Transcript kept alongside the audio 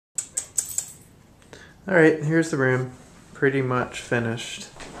Alright, here's the room. Pretty much finished.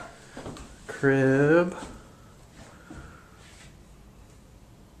 Crib.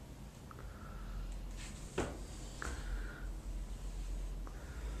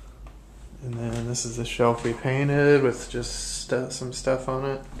 And then this is the shelf we painted with just some stuff on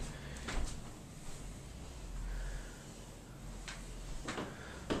it.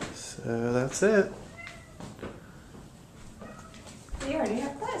 So that's it. You already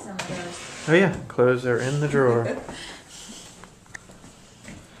have clothes on the drawers. Oh yeah, clothes are in the drawer.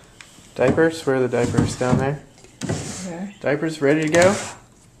 Diapers? Where are the diapers? Down there? Okay. Diapers ready to go?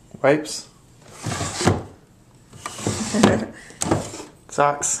 Wipes?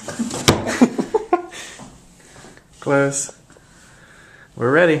 Socks? Clothes?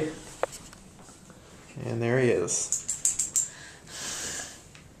 We're ready. And there he is.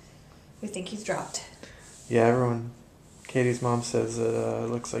 We think he's dropped. Yeah, everyone. Katie's mom says it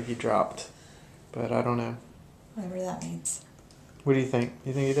looks like he dropped. But I don't know. Whatever that means. What do you think?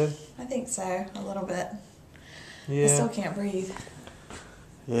 You think he did? I think so, a little bit. Yeah. I still can't breathe.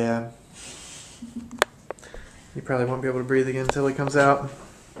 Yeah. You probably won't be able to breathe again until he comes out.